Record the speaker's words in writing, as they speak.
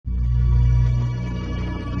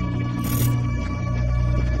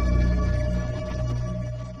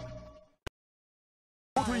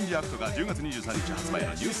リーアクトが10月23日発売の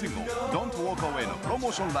ニュースインゴ Don't Walk Away のプロ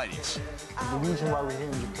モーション来日。 The reason why we're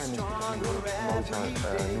here in Japan is because we want to promote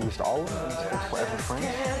our newest album. It's called Forever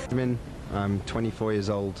Friends. I'm 24 years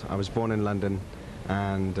old. I was born in London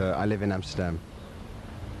and I live in Amsterdam.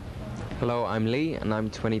 Hello, I'm Lee and I'm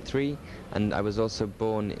 23 and I was also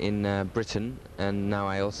born in Britain and now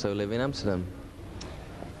I also live in Amsterdam.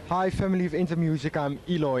 Hi, family of Intermusic. I'm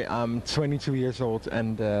Eloy. I'm 22 years old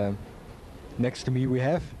and next to me we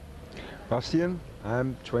have Bastiaan.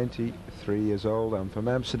 I'm 23 years old. I'm from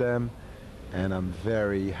Amsterdam and I'm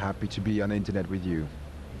very happy to be on the internet with you.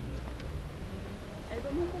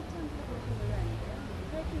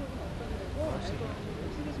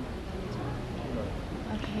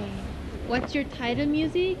 Okay. What's your title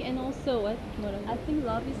music and also what? I think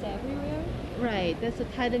Love is Everywhere. Right, that's the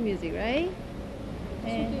title music, right?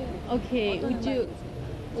 And, okay,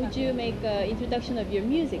 would you make an introduction of your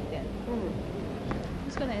music then?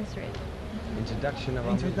 Who's gonna answer it? Introduction of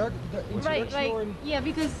our Right, yeah,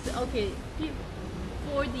 because okay,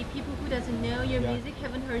 for the people who doesn't know your music,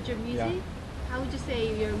 haven't heard your music, how would you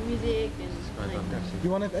say your music and like? You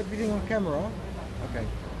want to have everything on camera? Okay.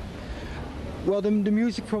 Well, the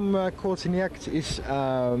music from Caught in the Act is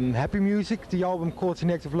happy music. The album Caught in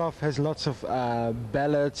the Act of Love has lots of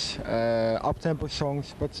ballads, up-tempo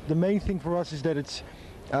songs, but the main thing for us is that it's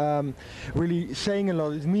really saying a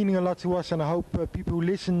lot, it's meaning a lot to us, and I hope people who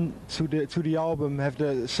listen to the album have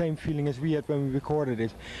the same feeling as we had when we recorded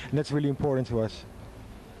it, and that's really important to us.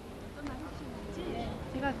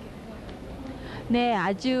 네,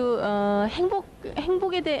 아주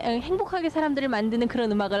행복하게 사람들을 만드는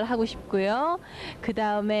그런 음악을 하고 싶고요. 그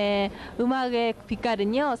다음에 음악의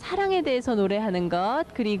빛깔은요, 사랑에 대해서 노래하는 것,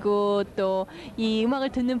 그리고 또 이 음악을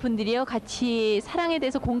듣는 분들이요, 같이 사랑에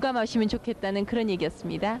대해서 공감하시면 좋겠다는 그런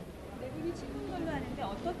얘기였습니다. 네 분이 친구인 걸로 아는데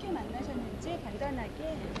어떻게 만나셨는지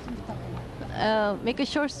간단하게 좀 부탁드립니다. Make a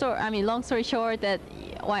short story, I mean long story short, that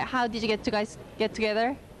how did you guys get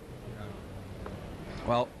together?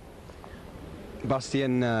 Well,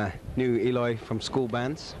 Bastiaan knew Eloy from school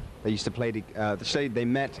bands. They used to play, they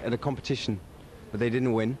met at a competition, but they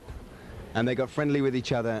didn't win. And they got friendly with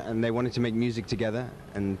each other and they wanted to make music together,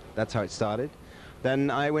 and that's how it started. Then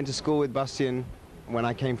I went to school with Bastiaan when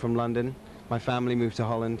I came from London. My family moved to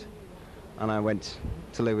Holland and I went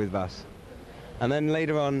to live with Bas. And then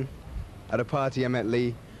later on at a party I met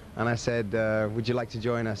Lee and I said, would you like to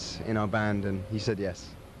join us in our band? And he said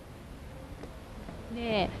yes.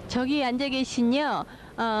 네, 저기 앉아 계신요,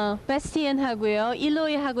 바스티안하고요,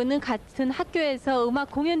 일로이하고는 같은 학교에서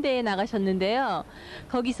음악 공연대회에 나가셨는데요.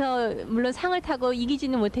 거기서 물론 상을 타고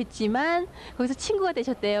이기지는 못했지만 거기서 친구가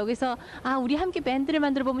되셨대요. 그래서 우리 함께 밴드를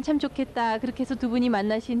만들어 보면 참 좋겠다. 그렇게 해서 두 분이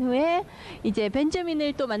만나신 후에 이제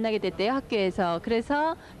벤저민을 또 만나게 됐대요, 학교에서.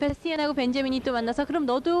 그래서 바스티안하고 벤저민이 또 만나서 그럼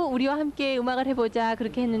너도 우리와 함께 음악을 해보자,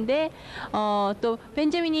 그렇게 했는데 또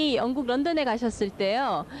벤저민이 영국 런던에 가셨을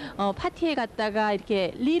때요, 파티에 갔다가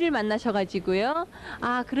이렇게 리를 만나셔가지고요.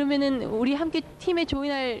 그러면은 우리 함께 팀에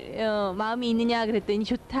조인할 마음이 있느냐 그랬더니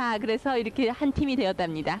좋다. 그래서 이렇게 한 팀이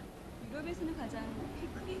되었답니다. 유럽에서는 가장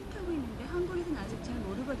크게 히트하고 있는데 한국에서는 아직 잘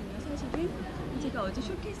모르거든요. 사실은 제가 어제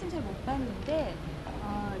쇼케이스를 잘 못 봤는데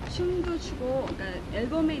춤도 추고, 그러니까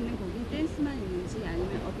앨범에 있는 곡이 댄스만 있는지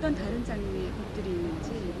아니면 어떤 다른 장르의 곡들이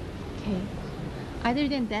있는지. Okay. Other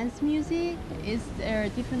than dance music, is there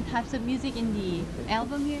different types of music in the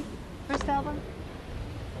album here? First album?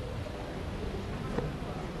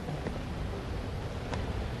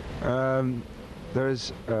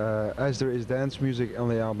 As there is dance music on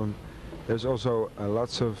the album, there's also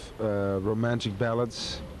lots of romantic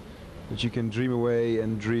ballads that you can dream away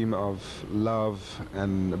and dream of love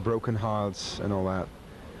and broken hearts and all that.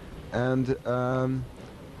 And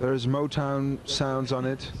there's Motown sounds on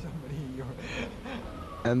it.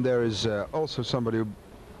 And there is also somebody who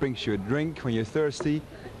brings you a drink when you're thirsty.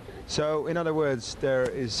 So, in other words, there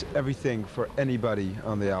is everything for anybody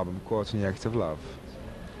on the album, Caught in the Act of Love.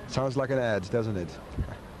 Sounds like an ad, doesn't it?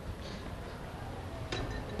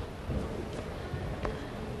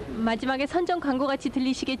 마지막에 선전 광고같이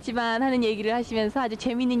들리시겠지만 하는 얘기를 하시면서 아주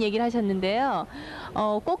재미있는 얘기를 하셨는데요.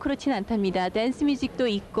 꼭 그렇진 않답니다. 댄스 뮤직도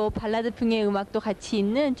있고 발라드풍의 음악도 같이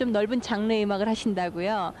있는 좀 넓은 장르의 음악을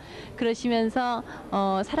하신다고요. 그러시면서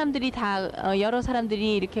사람들이 다 여러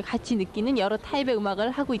사람들이 이렇게 같이 느끼는 여러 타입의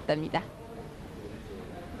음악을 하고 있답니다.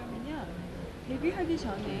 그러면요, 데뷔하기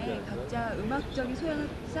전에 각자 음악적인 소양을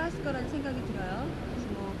쌓았을 거라는 생각이 들어요. 그래서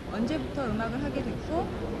뭐 언제부터 음악을 하게 됐고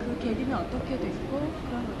그 계기는 어떻게 됐고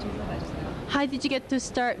그런 것 좀 물어봐주세요. How did you get to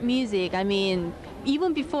start music? I mean,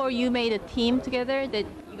 even before you made a team together, that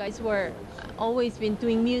you guys were always been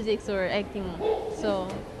doing music or acting. So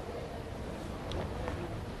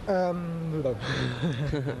No.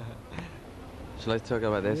 Shall I talk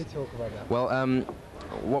about this? You talk about that. Well,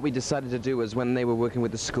 what we decided to do was when they were working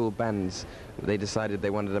with the school bands, they decided they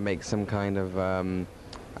wanted to make some kind of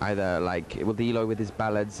either like with Eloy with his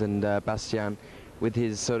ballads and Bastiaan with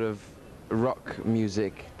his sort of rock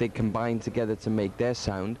music. They combined together to make their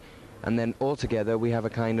sound, and then all together we have a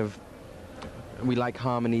kind of, we like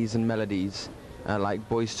harmonies and melodies, like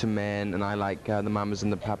Boyce to Men, and I like the Mamas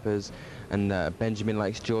and the Papas, and Benjamin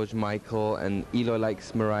likes George Michael, and Eloy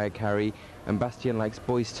likes Mariah Carey, and Bastiaan likes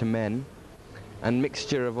Boyce to Men. And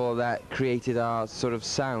mixture of all that created our sort of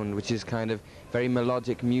sound, which is kind of very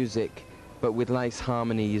melodic music, but with nice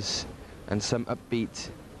harmonies and some upbeat,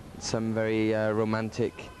 some very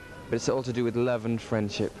romantic, but it's all to do with love and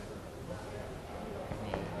friendship.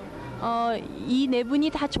 이 네 분이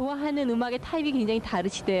다 좋아하는 음악의 타입이 굉장히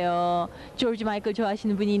다르시대요. 조지 마이클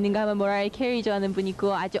좋아하시는 분이 있는가 하면 모라이어 캐리 좋아하는 분이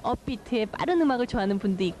있고, 아주 업비트의 빠른 음악을 좋아하는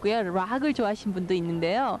분도 있고요. 락을 좋아하시는 분도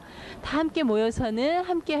있는데요. 다 함께 모여서는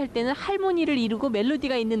함께 할 때는 할모니를 이루고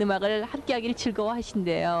멜로디가 있는 음악을 함께 하기를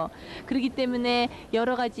즐거워하신대요. 그렇기 때문에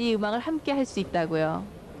여러 가지 음악을 함께 할 수 있다고요.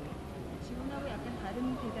 질문하고 약간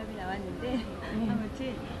다른 대답이 나왔는데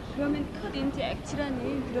아무튼 그러면 Caught in the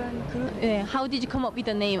Act라는 그런 그룹. 네, how did you come up with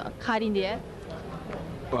the name Caught in the Act?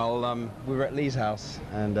 Well, we were at Lee's house,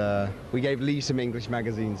 and we gave Lee some English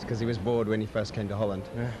magazines because he was bored when he first came to Holland.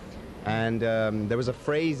 And there was a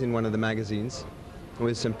phrase in one of the magazines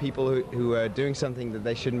with some people who were doing something that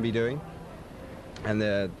they shouldn't be doing, and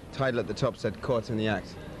the title at the top said "Caught in the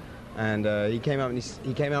Act." And he came out and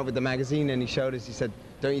he came out with the magazine and he showed us. He said,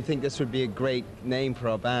 "Don't you think this would be a great name for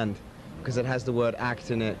our band? Because it has the word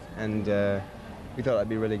act in it," and we thought that'd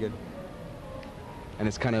be really good. And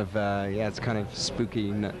it's kind of it's kind of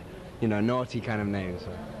spooky, naughty kind of name.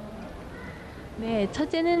 So. 네,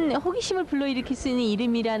 첫째는 호기심을 불러일으킬 수 있는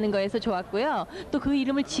이름이라는 거에서 좋았고요. 또 그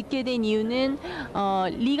이름을 짓게 된 이유는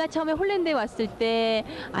리가 처음에 홀랜드에 왔을 때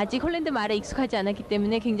아직 홀랜드 말에 익숙하지 않았기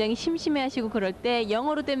때문에 굉장히 심심해하시고 그럴 때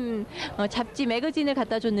영어로 된 잡지 매거진을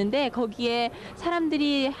갖다 줬는데 거기에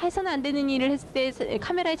사람들이 해서는 안 되는 일을 했을 때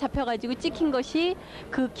카메라에 잡혀가지고 찍힌 것이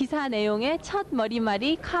그 기사 내용의 첫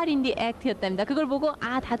머리말이 Caught in the Act였답니다. 그걸 보고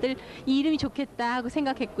다들 이 이름이 좋겠다 하고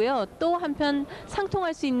생각했고요. 또 한편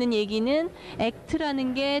상통할 수 있는 얘기는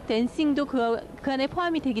액트라는 게 댄싱도 그 안에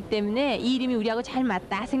포함이 되기 때문에 이 이름이 우리하고 잘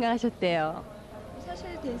맞다 생각하셨대요.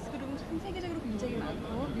 사실 댄스 그룹은 전 세계적으로 굉장히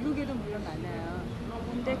많고 미국에도 물론 많아요.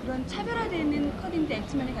 그런데 그런 차별화되는 Caught in the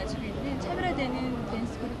Act만이 가지고 있는 차별화되는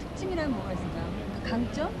댄스 그룹 특징이라면 뭐가 있을까요?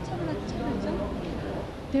 강점? 차별점?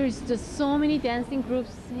 There's just so many dancing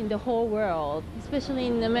groups in the whole world, especially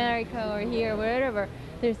in America or here, wherever.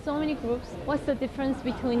 There's so many groups. What's the difference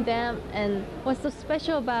between them, and what's so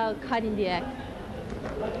special about Caught in the Act?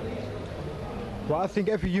 Well, I think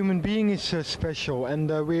every human being is special, and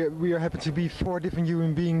we are happy to be 4 different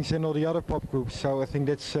human beings in all the other pop groups. So I think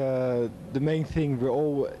that's the main thing. We're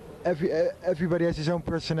all everybody has his own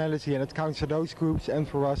personality, and it counts for those groups and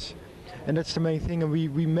for us. And that's the main thing, and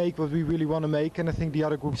we make what we really want to make, and I think the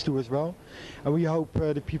other groups do as well. And we hope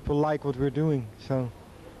the people like what we're doing. So.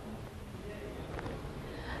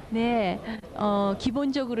 네,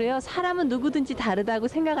 기본적으로요, 사람은 누구든지 다르다고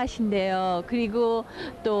생각하신대요. 그리고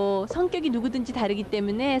또 성격이 누구든지 다르기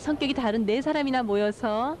때문에 성격이 다른 4사람이나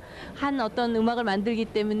모여서 한 어떤 음악을 만들기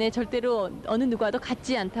때문에 절대로 어느 누구와도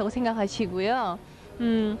같지 않다고 생각하시고요.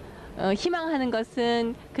 희망하는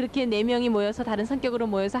것은 그렇게 4명이 모여서 다른 성격으로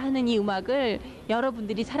모여서 하는 이 음악을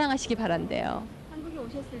여러분들이 사랑하시기 바란대요. 한국에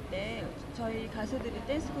오셨을 때 저희 가수들이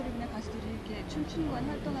댄스 그룹이나 가수들이 이렇게 춤추는 거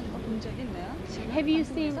활동하는 거 본 적 있나요? Have you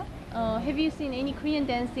seen any Korean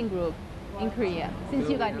dancing group in Korea since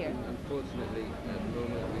you got here? Unfortunately, at the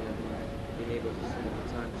moment we haven't been able to spend the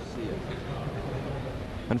time to see it.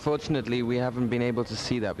 Unfortunately, we haven't been able to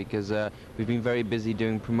see that because we've been very busy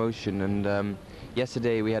doing promotion, and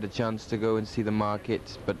yesterday we had a chance to go and see the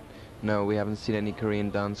market, but no, we haven't seen any Korean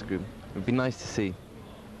dance group. It would be nice to see.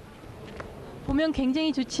 보면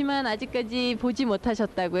굉장히 좋지만 아직까지 보지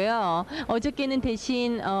못하셨다고요. 어저께는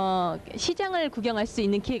대신 시장을 구경할 수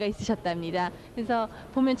있는 기회가 있으셨답니다. 그래서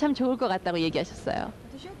보면 참 좋을 것 같다고 얘기하셨어요.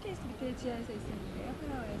 저 쇼케이스 밑에 지하에서 있었는데요,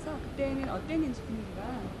 파라오에서. 그때는 어땠는지 분위기가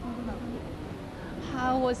궁금하고.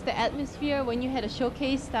 How was the atmosphere when you had a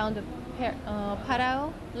showcase down the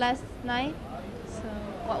Parao last night? So,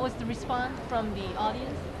 what was the response from the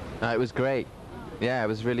audience? It was great. Yeah, it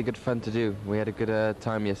was really good fun to do. We had a good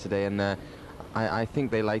time yesterday, and I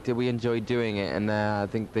think they liked it. We enjoyed doing it, and I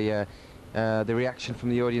think the reaction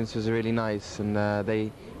from the audience was really nice. And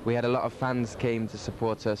we had a lot of fans came to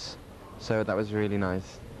support us, so that was really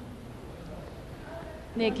nice.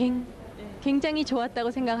 네, 굉장히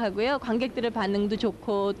좋았다고 생각하고요. 관객들의 반응도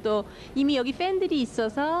좋고 또 이미 여기 팬들이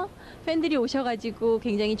있어서 팬들이 오셔가지고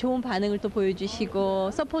굉장히 좋은 반응을 또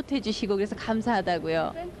보여주시고 서포트해주시고 그래서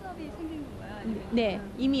감사하다고요. 팬클럽이 생긴 건가요? 아니면 네,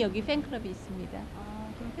 이미 여기 팬클럽이 있습니다.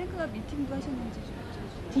 그럼 팬클럽 미팅도 하셨는지 좀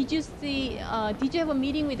여쭤주세요. Did you see? Did you have a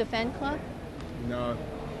meeting with the fan club? No.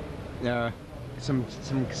 Yeah. Some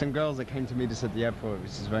girls that came to meet us at the airport,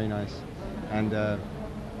 which is very nice, and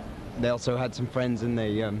they also had some friends, and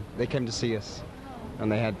they came to see us,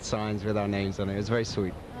 and they had signs with our names on it. It was very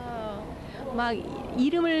sweet. 막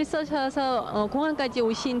이름을 써셔서 공항까지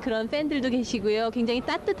오신 그런 팬들도 계시고요. 굉장히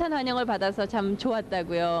따뜻한 환영을 받아서 참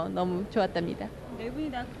좋았다고요. 너무 좋았답니다. 네 분이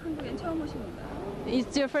다 한국엔 처음 오신 건가요?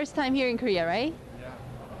 It's your first time here in Korea, right?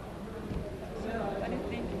 What do you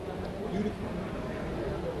think?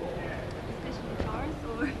 Especially cars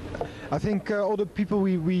or? I think all the people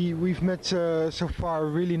we've met so far are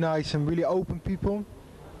really nice and really open people.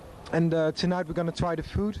 And tonight we're gonna try the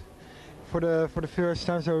food for the first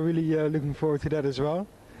time, so we're really looking forward to that as well.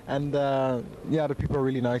 And yeah, the people are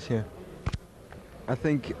really nice here. I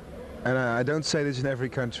think, and I don't say this in every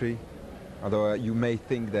country, although you may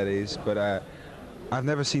think that is, but I've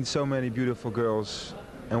never seen so many beautiful girls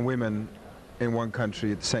and women in one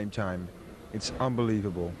country at the same time. It's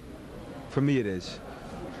unbelievable. For me it is.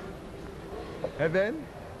 And then?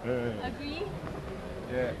 Agree?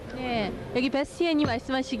 Yeah. 네, 여기 베스티안이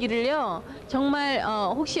말씀하시기를요. 정말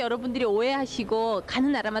혹시 여러분들이 오해하시고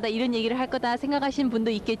가는 나라마다 이런 얘기를 할 거다 생각하시는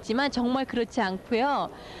분도 있겠지만 정말 그렇지 않고요.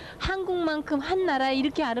 한국만큼 한 나라에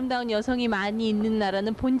이렇게 아름다운 여성이 많이 있는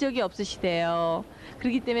나라는 본 적이 없으시대요.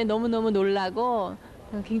 그렇기 때문에 너무너무 놀라고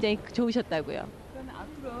굉장히 좋으셨다고요. 그러면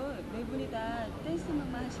앞으로 네 분이 다 댄스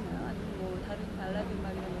음악만 하시나요? 아니면 뭐 다른 발라드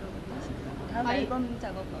음악이나 여러 가지 하실까요? 다음 앨범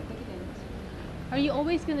작업은 어떻게 되는지? Are you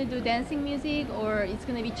always gonna do dancing music, or it's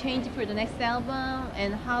gonna be changed for the next album?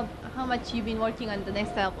 And how much you've been working on the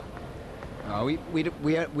next album?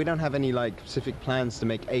 We don't have any like specific plans to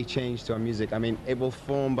make a change to our music. I mean, it will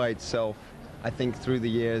form by itself, I think, through the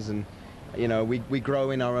years, and you know, we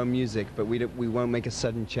grow in our own music, but we won't make a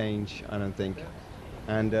sudden change, I don't think.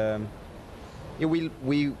 And yeah,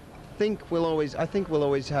 we think we'll always. I think we'll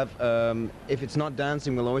always have. If it's not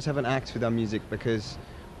dancing, we'll always have an act with our music because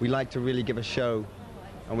we like to really give a show.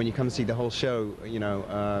 And when you come see the whole show, you know,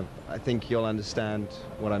 I think you'll understand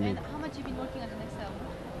what I mean. And how much you've been working on the next album?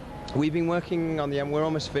 We've been working on the. We're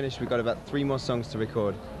almost finished. We've got about 3 more songs to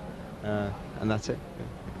record, and that's it.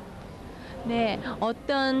 네,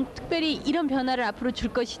 어떤 특별히 이런 변화를 앞으로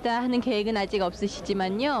줄 것이다 하는 계획은 아직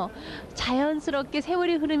없으시지만요. 자연스럽게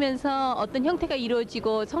세월이 흐르면서 어떤 형태가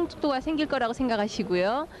이루어지고 성숙도가 생길 거라고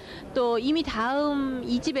생각하시고요. 또 이미 다음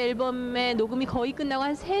 2집 앨범의 녹음이 거의 끝나고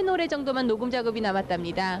한 3노래 정도만 녹음 작업이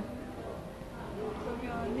남았답니다.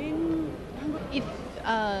 그러면은 If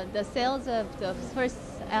the sales of the first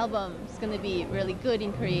album is going to be really good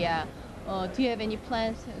in Korea, do you have any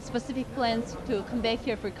plans, specific plans to come back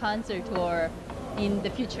here for concert or in the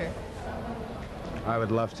future? I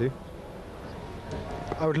would love to.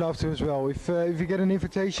 I would love to as well. If we get an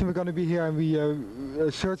invitation, we're going to be here, and we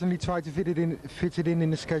certainly try to fit it in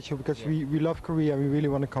the schedule because we love Korea and we really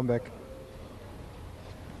want to come back.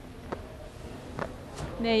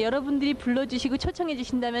 네, 여러분들이 불러주시고 초청해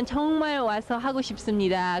주신다면 정말 와서 하고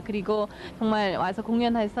싶습니다. 그리고 정말 와서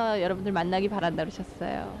공연해서 여러분들 만나기 바란다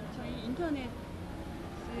그러셨어요. 저희 인터넷에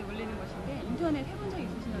올리는 것인데 인터넷 해본 적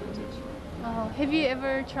있으시나요, 제주? Have you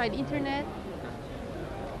ever tried internet?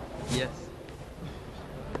 Yes.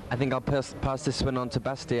 I think I'll pass this one on to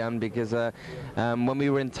Bastiaan because when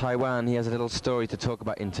we were in Taiwan, he has a little story to talk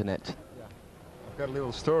about internet. I've got a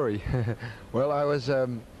little story. Well, I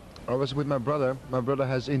was with my brother. My brother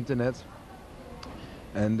has internet,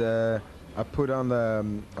 and I put on the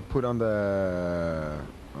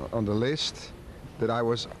list that I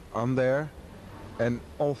was on there, and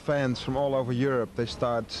all fans from all over Europe, they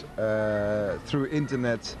start through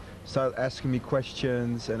internet start asking me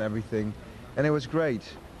questions and everything, and it was great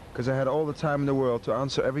because I had all the time in the world to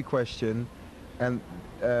answer every question, and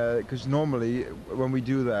because normally when we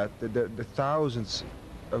do that, the thousands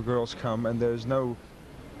of girls come and there's no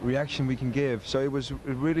reaction we can give, so it was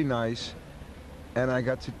really nice, and I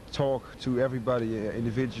got to talk to everybody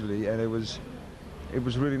individually, and it was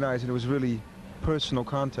really nice, and it was really personal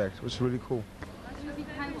contact. It was really cool.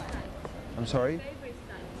 I'm sorry?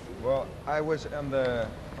 Well, I was on the,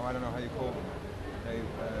 I don't know how you call them. They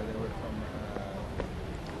were from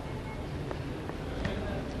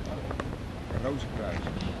Rozenkruis.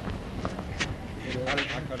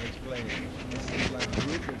 I can't explain it. It's like a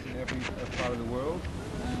group that's in every part of the world.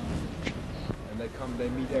 And they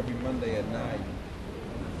meet every Monday at night.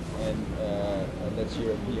 and that's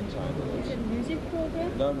European time. Is it music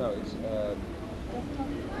program? No, it's Just talk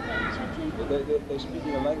about chatting? they speak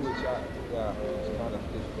in a language. Yeah, it's kind of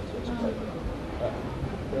difficult to explain.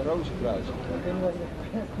 The Rozenkruis.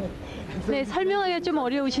 네, 설명하기가 좀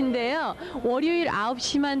어려우신데요. 월요일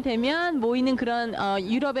 9시만 되면 모이는 그런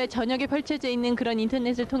유럽의 전역에 펼쳐져 있는 그런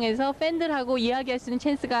인터넷을 통해서 팬들하고 이야기할 수 있는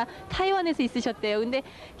찬스가 타이완에서 있으셨대요. 근데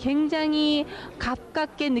굉장히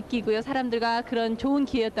가깝게 느끼고요. 사람들과 그런 좋은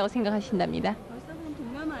기회였다고 생각하신답니다. 벌써 그럼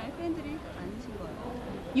동남아에 팬들이 많으신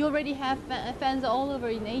거예요? You already have fans all over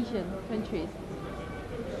in Asian countries.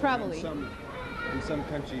 Probably. In some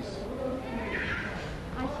countries.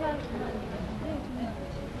 아시아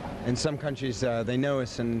In some countries, they know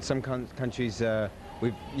us, and in some countries,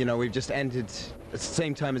 we've just entered at the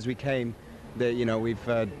same time as we came.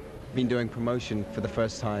 We've been doing promotion for the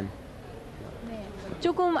first time.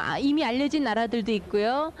 조금 이미 알려진 나라들도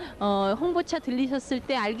있고요. 홍보차 들리셨을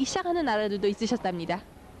때 알기 시작하는 나라들도 있으셨답니다.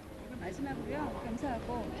 마지막으로요.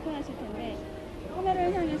 감사하고 퇴근하실 텐데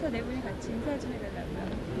카메라를 향해서 네 분이 같이 인사 좀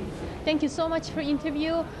해달라고요. Thank you so much for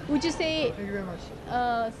interview. Would you say Thank you very much.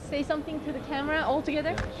 say something to the camera all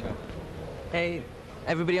together? Hey,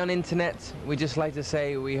 everybody on internet, we just like to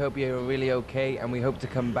say we hope you're really okay and we hope to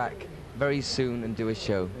come back very soon and do a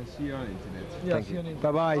show. See you on internet. Yeah, Thank see you. on internet.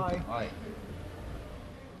 Bye-bye. Bye. Bye.